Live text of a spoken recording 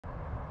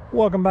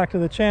Welcome back to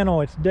the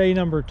channel. It's day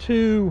number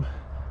 2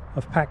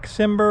 of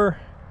Packcember.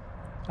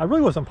 I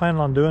really wasn't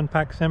planning on doing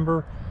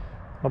Packcember.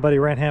 My buddy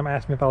Runcam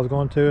asked me if I was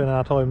going to, and then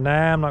I told him,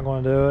 nah, I'm not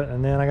going to do it.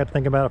 And then I got to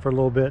think about it for a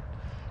little bit,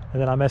 and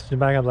then I messaged him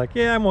back. I was like,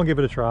 yeah, I'm going to give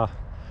it a try.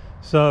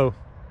 So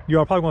you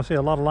are probably going to see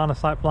a lot of line of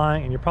sight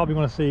flying, and you're probably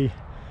going to see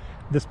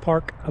this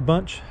park a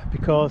bunch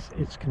because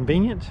it's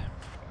convenient,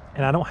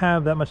 and I don't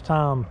have that much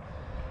time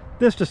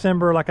this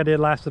December like I did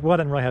last. Well, I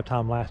didn't really have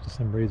time last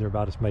December either, but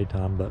I just made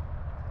time, but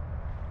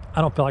I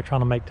don't feel like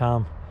trying to make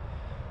time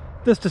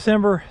this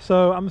December,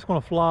 so I'm just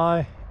going to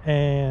fly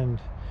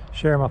and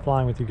share my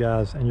flying with you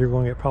guys, and you're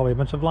going to get probably a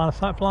bunch of line of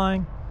sight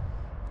flying.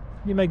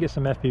 You may get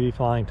some FPV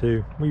flying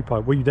too. You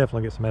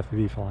definitely get some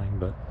FPV flying,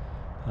 but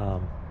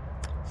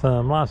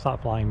some line of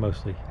sight flying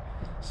mostly.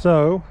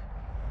 So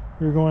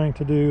we're going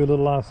to do a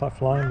little line of sight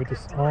flying with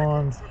this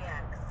on,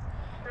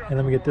 and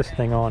then we get this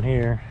thing on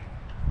here.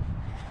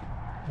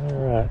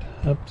 All right,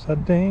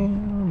 upside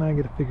down. Now I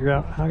got to figure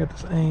out how I got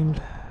this aimed.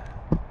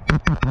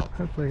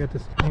 Hopefully I got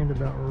this aimed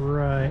about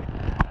right.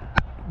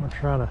 I'm gonna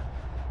try to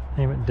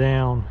aim it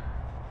down.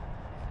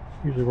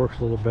 Usually works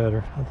a little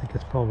better. I think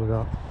it's probably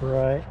about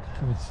right.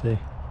 Let me see.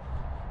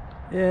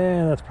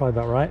 Yeah, that's probably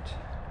about right.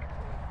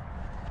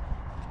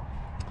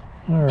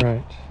 All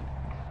right.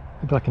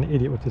 Look like an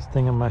idiot with this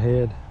thing on my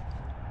head.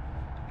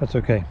 That's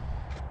okay.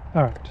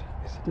 All right.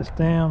 Set this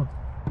down.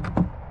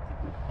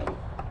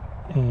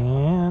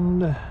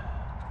 And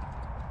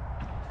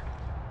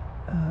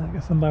I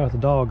got somebody with a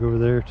dog over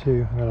there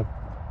too. I gotta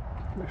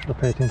make sure to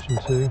pay attention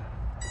to.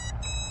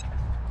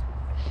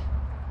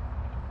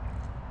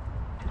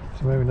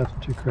 So maybe nothing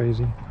too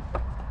crazy.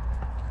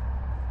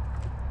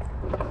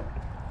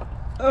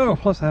 Oh,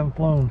 plus I haven't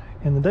flown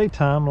in the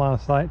daytime line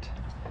of sight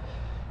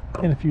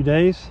in a few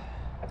days.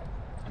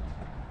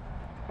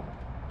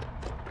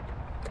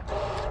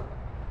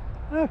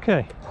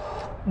 Okay.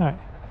 Alright.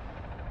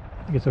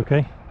 I think it's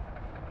okay.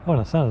 Oh,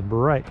 the sun is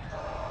bright.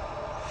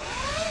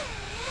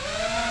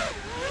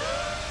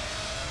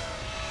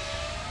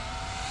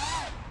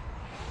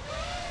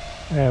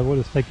 Yeah, we'll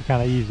just take it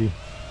kind of easy.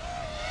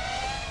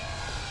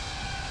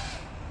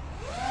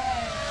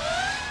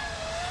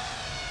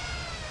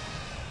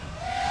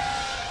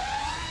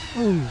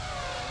 Oh.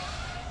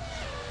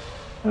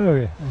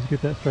 Okay, let's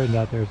get that straightened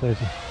out there,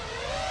 Stacey.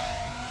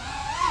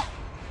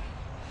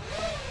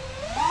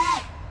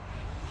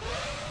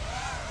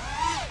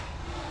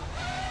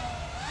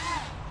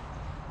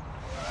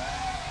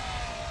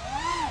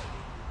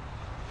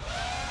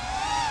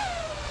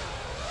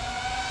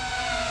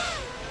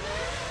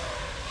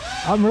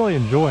 I'm really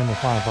enjoying the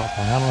line of sight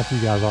flying. I don't know if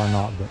you guys are or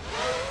not, but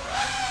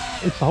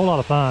it's a whole lot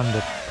of fun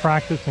to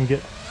practice and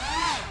get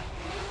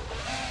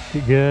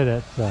good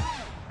at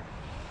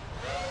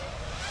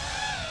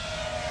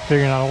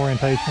figuring out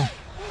orientation.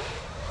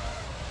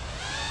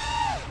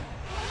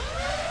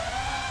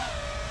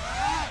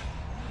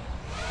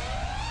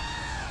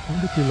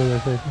 Don't get too low there,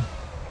 Stacey.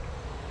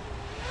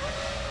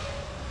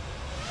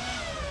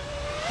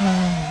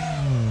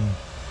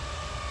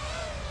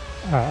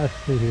 Alright, let's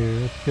see here.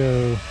 Let's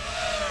go.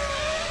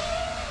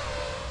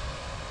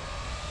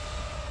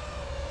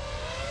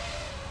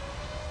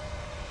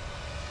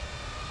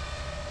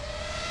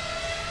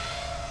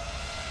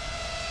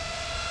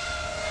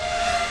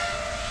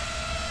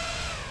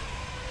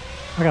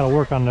 I gotta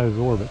work on those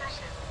orbits.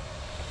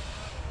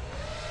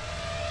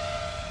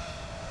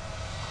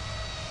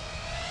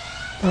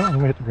 Oh, I'm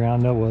gonna hit the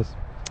ground. No, it was.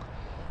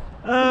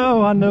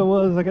 Oh, I know it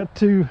was. I got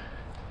too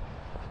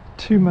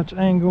much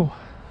angle.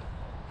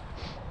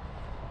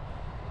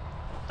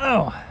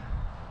 Oh.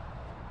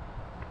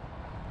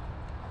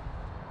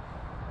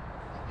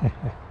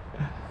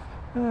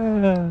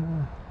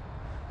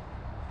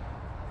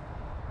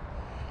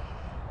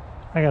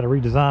 I gotta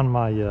redesign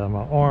my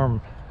my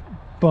arm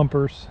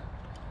bumpers.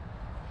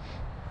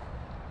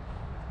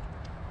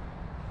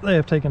 They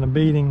have taken a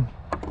beating.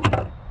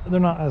 They're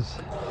not as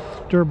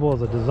durable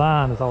as a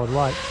design as I would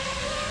like.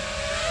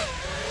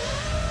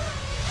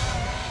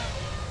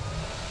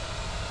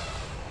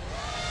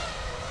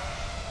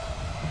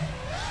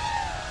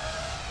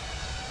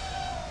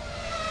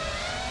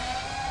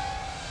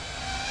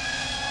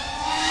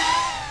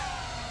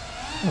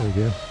 There we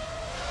go.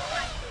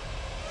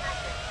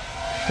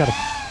 Gotta.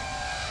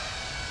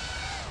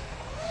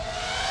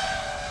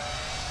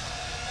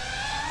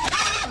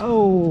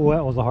 Oh,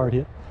 that was a hard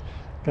hit.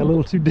 Got a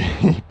little too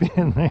deep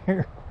in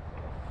there.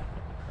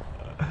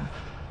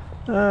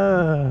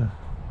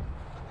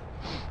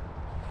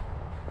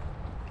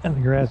 And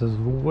the grass is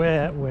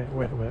wet, wet,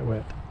 wet, wet,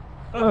 wet.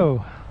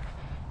 Oh,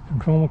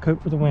 control my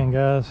coat for the wind,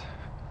 guys.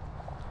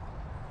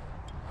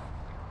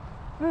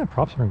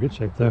 Props are in good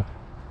shape though.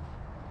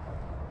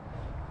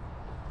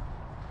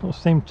 Don't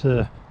seem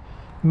to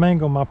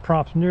mangle my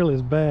props nearly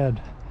as bad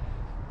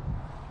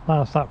line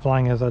of sight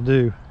flying as I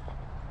do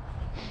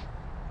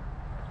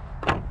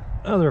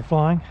other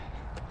flying.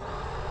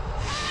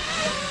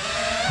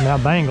 I mean, I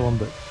bangle them,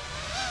 but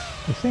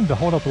they seem to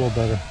hold up a little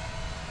better.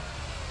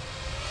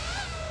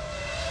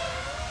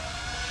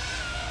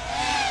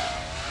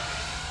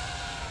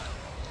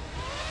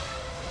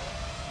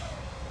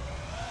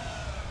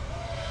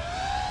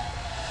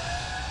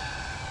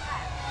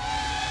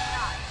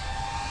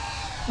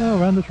 Oh,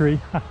 around the tree.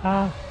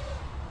 Haha.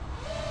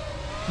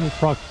 Little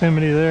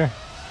proximity there.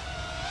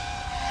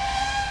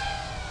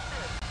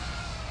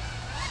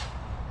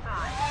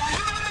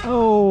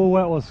 Oh,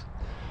 that was.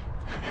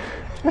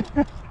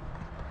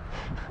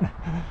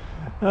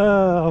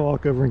 I'll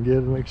walk over and get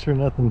it, make sure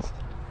nothing's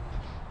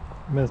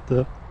messed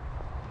up.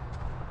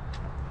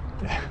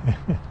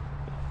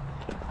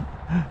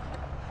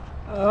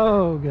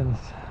 Oh goodness.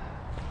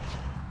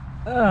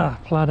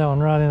 Fly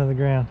down right into the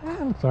ground.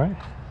 That's alright.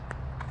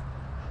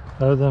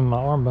 Other than my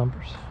arm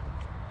bumpers.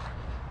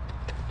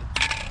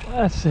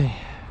 Let's see.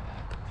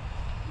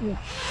 Yeah.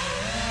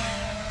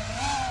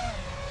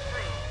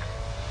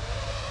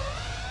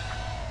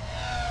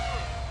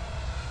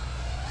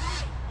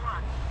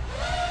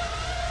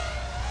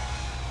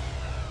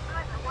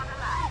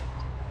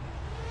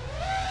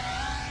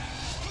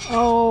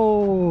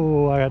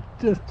 Oh, I got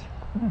just.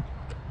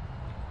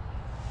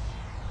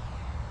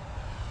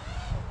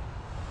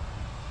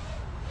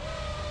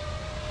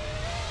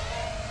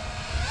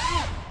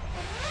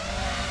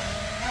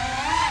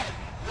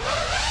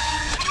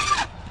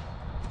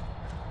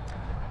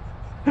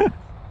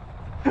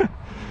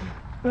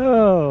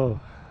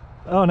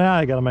 Oh, now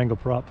I got a mangled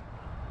prop.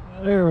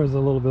 There was a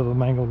little bit of a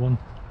mangled one.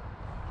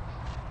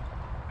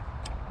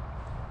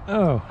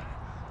 Oh,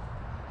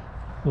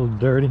 a little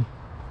dirty.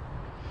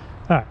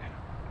 All right,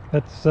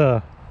 let's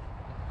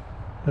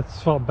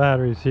swap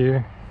batteries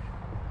here,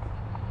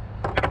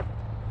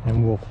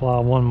 and we'll fly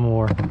one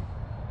more. Get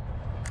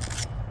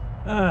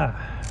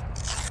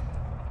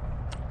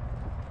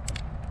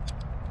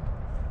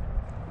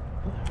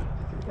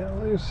that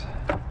loose.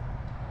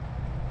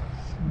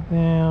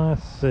 Now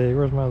let's see,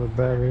 where's my other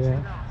battery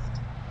at?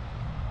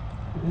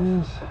 It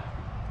is.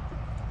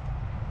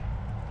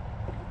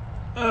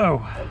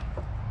 Oh.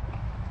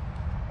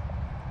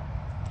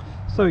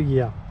 So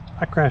yeah,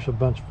 I crash a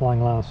bunch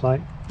flying line of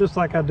sight, just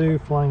like I do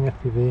flying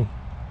FPV.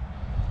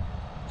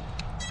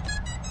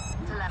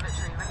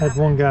 Had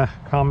one guy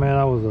comment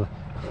I was a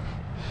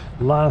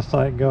line of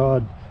sight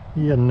god.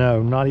 Yeah,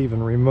 no, not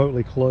even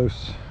remotely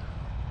close.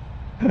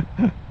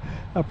 I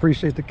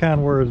appreciate the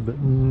kind words, but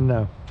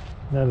no,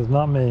 that is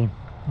not me.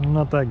 I'm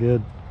not that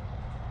good.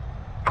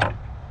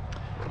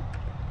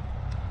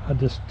 I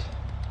just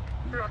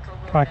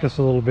practice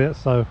a little bit,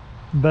 so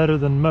better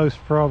than most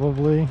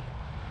probably,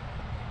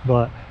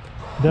 but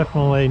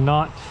definitely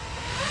not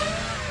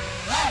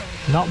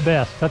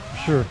best, that's for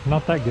sure.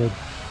 Not that good.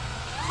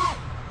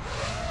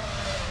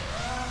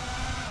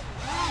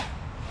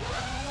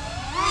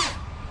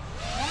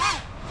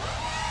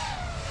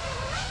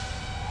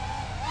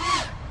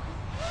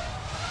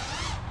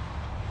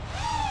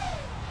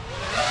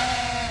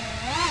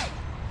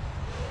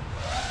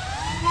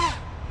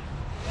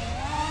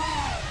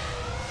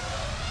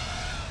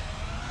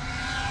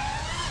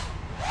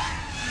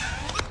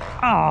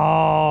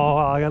 Oh,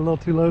 I got a little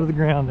too low to the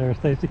ground there,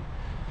 Stacy.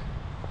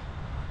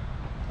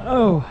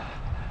 Oh,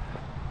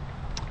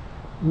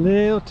 a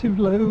little too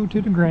low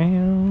to the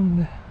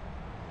ground.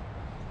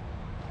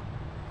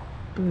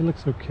 But it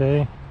looks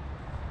okay.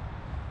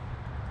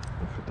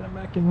 Put that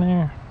back in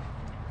there.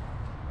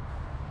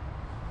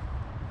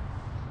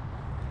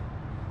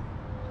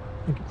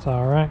 I think it's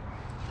all right.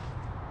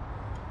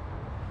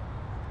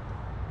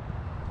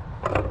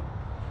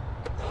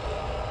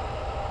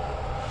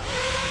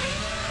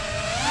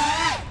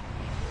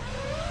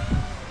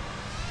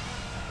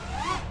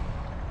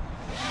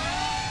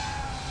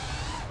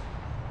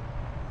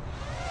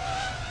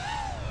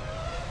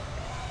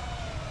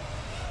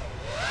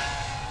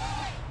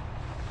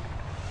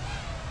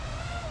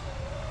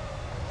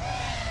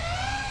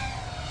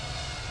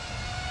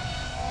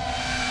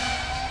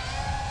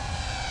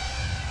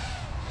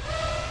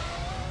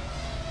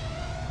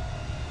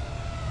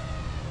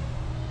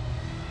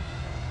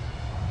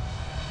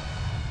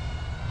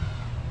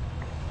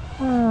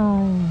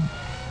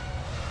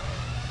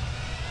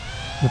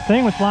 The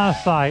thing with line of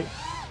sight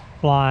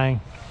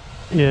flying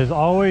is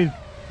always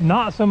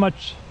not so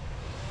much,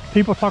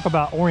 people talk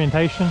about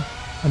orientation,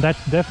 and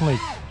that's definitely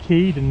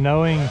key to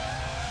knowing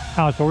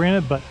how it's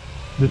oriented, but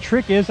the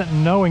trick isn't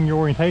knowing your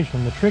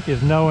orientation. The trick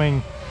is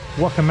knowing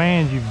what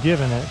commands you've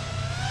given it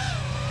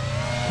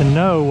to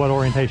know what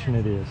orientation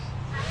it is,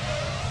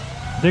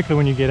 particularly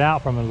when you get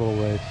out from it a little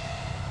ways.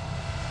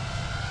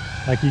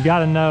 Like, you got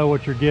to know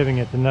what you're giving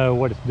it to know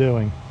what it's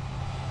doing.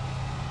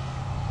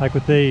 Like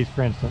with these,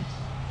 for instance.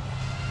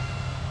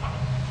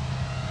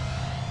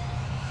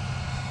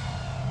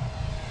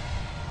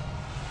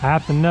 I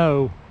have to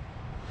know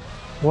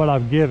what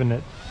I've given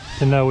it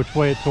to know which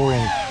way it's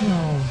oriented.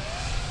 Oh.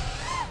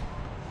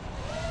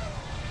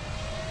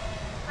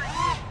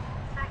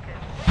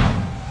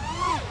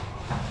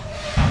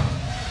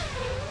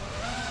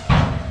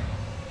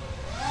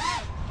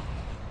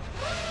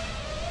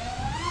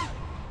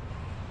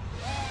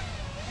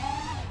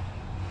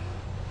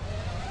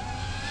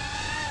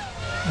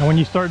 And when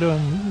you start doing,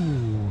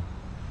 ooh,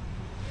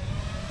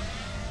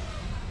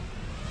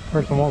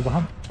 person wall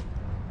behind.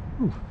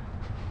 Ooh.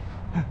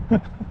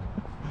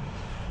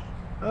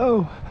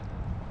 Oh,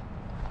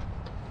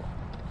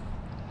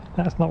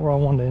 That's not where I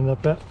wanted to end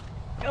up at.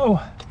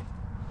 Oh!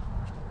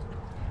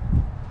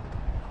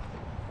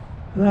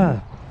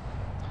 So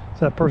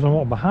that person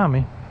walked behind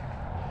me.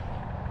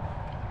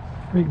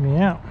 Freaked me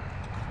out.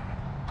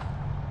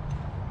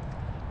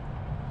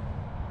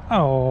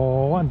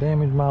 Oh, I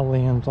damaged my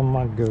lens on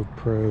my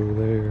GoPro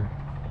there.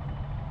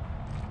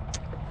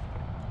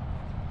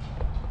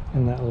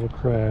 In that little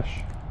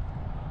crash.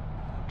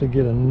 Have to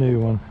get a new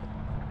one.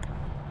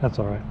 That's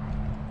alright.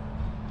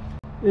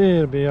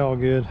 It'll be all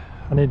good.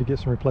 I need to get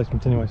some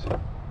replacements anyways.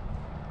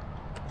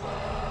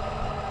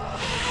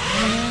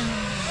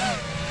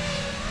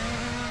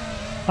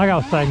 Like I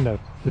was saying though,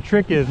 the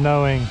trick is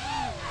knowing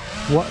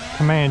what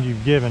command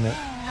you've given it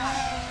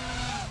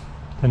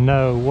to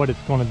know what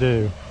it's going to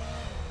do.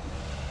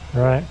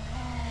 Right?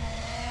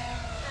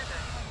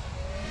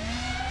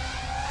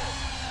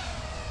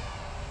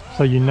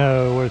 So you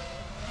know what it's...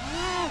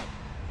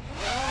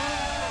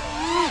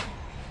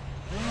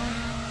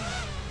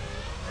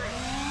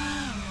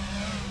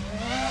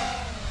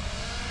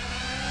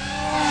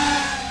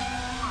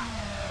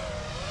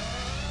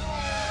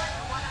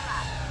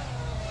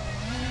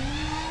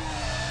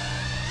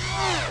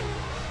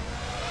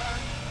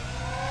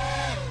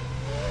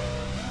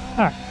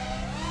 All right.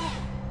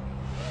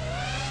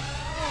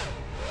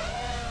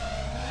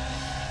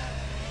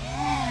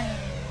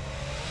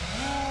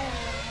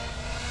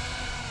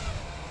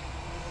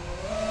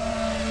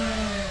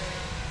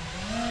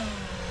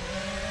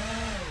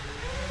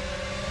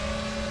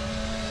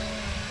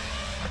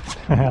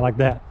 Like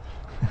that.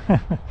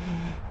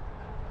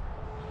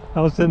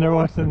 I was sitting there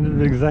watching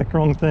the exact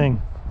wrong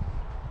thing.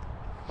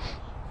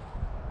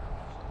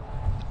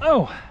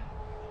 Oh,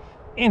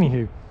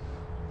 anywho,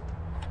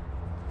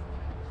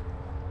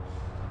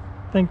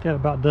 I think that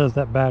about does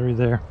that battery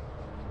there.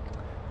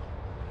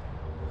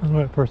 I don't know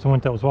what person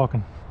went that was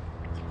walking.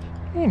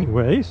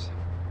 Anyways,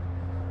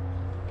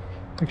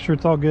 make sure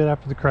it's all good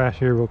after the crash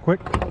here real quick.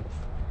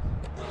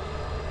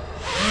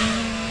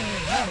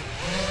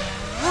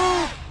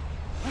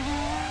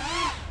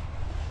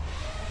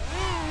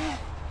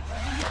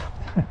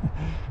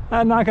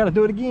 Now I gotta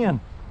do it again.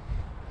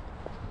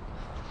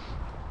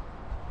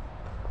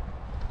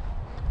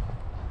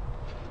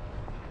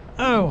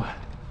 Oh,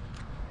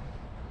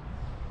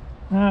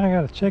 now I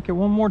gotta check it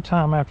one more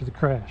time after the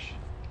crash.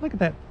 Look at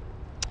that.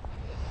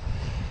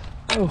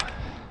 Oh.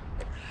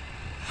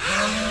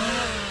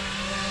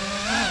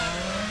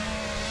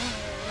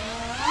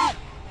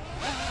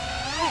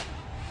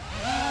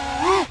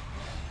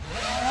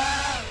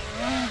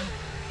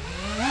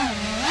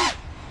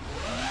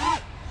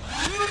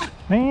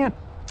 Man,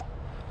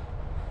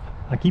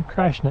 I keep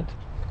crashing it.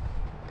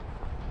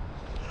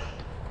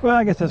 Well,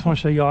 I guess I just want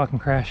to show you all I can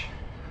crash.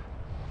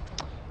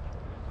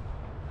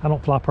 I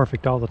don't fly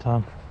perfect all the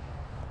time.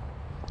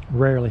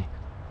 Rarely.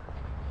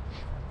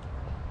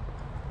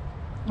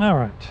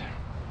 Alright.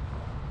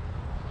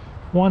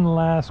 One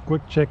last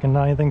quick check and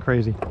not anything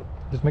crazy.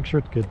 Just make sure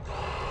it's good.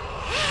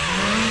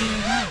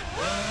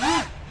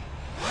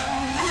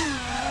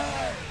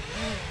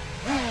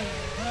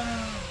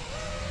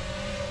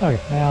 Okay,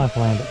 now I have to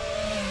land it.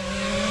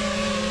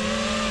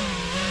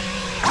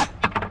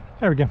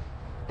 There we go.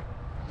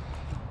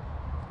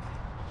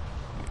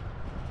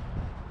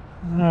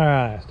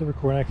 Alright, still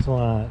recording,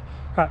 excellent.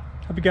 Alright,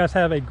 hope you guys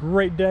have a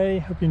great day.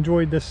 Hope you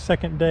enjoyed this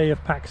second day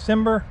of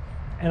Paxember,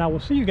 and I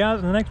will see you guys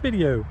in the next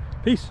video.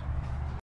 Peace.